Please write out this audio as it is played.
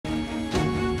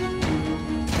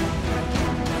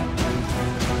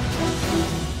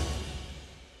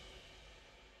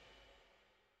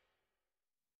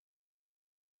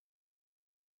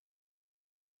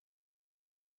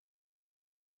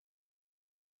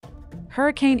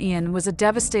Hurricane Ian was a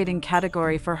devastating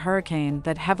Category 4 hurricane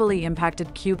that heavily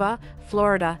impacted Cuba,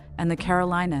 Florida, and the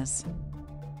Carolinas.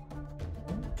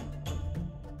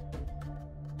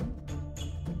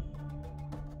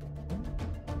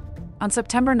 On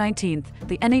September 19,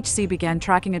 the NHC began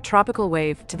tracking a tropical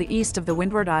wave to the east of the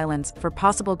Windward Islands for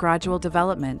possible gradual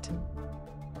development.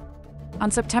 On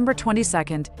September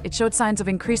 22, it showed signs of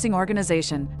increasing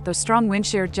organization, though strong wind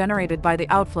shear generated by the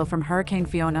outflow from Hurricane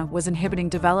Fiona was inhibiting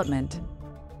development.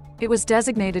 It was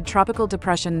designated Tropical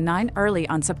Depression 9 early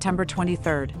on September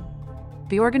 23.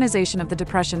 The organization of the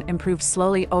depression improved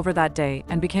slowly over that day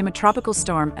and became a tropical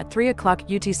storm at 3 o'clock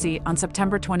UTC on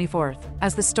September 24.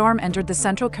 As the storm entered the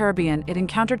Central Caribbean, it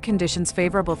encountered conditions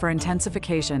favorable for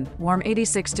intensification: warm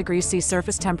 86 degrees C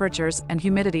surface temperatures and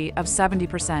humidity of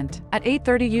 70%. At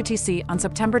 8:30 UTC on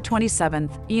September 27,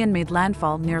 Ian made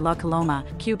landfall near La Coloma,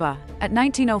 Cuba. At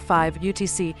 19:05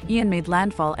 UTC, Ian made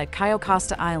landfall at Cayo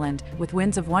Costa Island with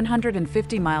winds of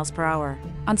 150 miles per hour.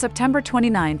 On September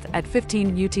 29 at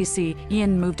 15 UTC,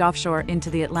 Ian moved offshore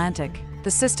into the Atlantic. The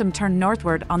system turned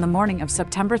northward on the morning of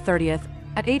September 30.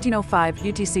 At 18:05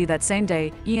 UTC that same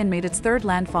day, Ian made its third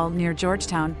landfall near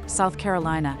Georgetown, South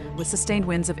Carolina, with sustained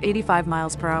winds of 85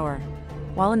 miles per hour.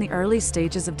 While in the early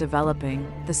stages of developing,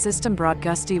 the system brought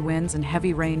gusty winds and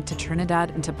heavy rain to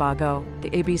Trinidad and Tobago,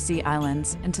 the ABC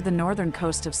Islands, and to the northern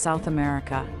coast of South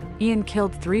America. Ian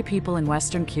killed 3 people in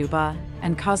western Cuba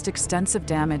and caused extensive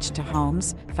damage to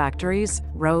homes, factories,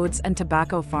 roads, and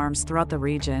tobacco farms throughout the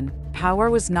region. Power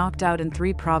was knocked out in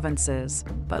 3 provinces,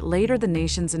 but later the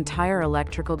nation's entire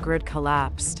electrical grid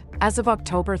collapsed. As of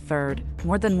October 3,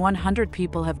 more than 100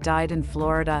 people have died in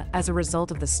Florida as a result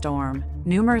of the storm.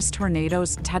 Numerous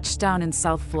tornadoes touched down in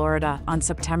South Florida on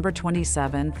September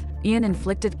 27. Ian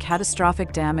inflicted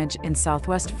catastrophic damage in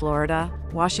southwest Florida,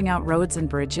 washing out roads and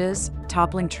bridges,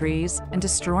 toppling trees, and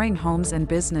destroying homes and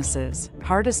businesses.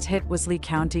 Hardest hit was Lee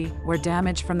County, where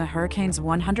damage from the hurricane's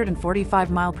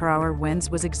 145-mile-per-hour winds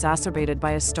was exacerbated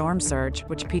by a storm surge,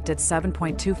 which peaked at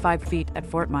 7.25 feet at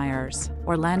Fort Myers.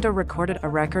 Orlando recorded a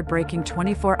record-breaking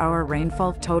 24-hour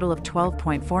rainfall total of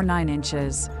 12.49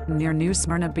 inches. Near New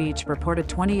Smyrna Beach reported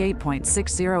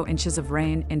 28.60 inches of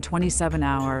rain in 27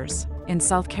 hours. In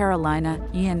South Carolina,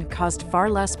 Ian caused far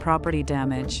less property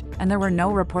damage, and there were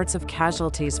no reports of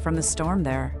casualties from the storm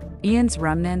there. Ian's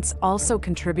remnants also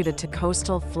contributed to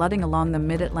coastal flooding along the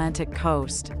mid-Atlantic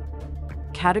coast.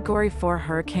 Category 4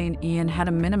 Hurricane Ian had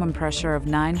a minimum pressure of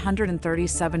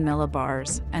 937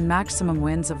 millibars and maximum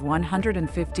winds of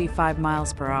 155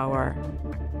 miles per hour.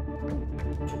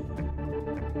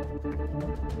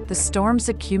 The storm's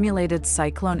accumulated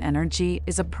cyclone energy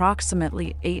is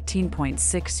approximately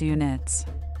 18.6 units.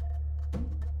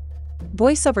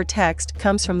 Voiceover text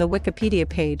comes from the Wikipedia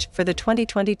page for the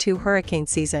 2022 hurricane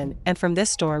season and from this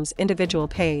storm's individual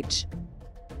page.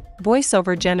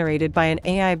 Voiceover generated by an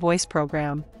AI voice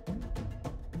program.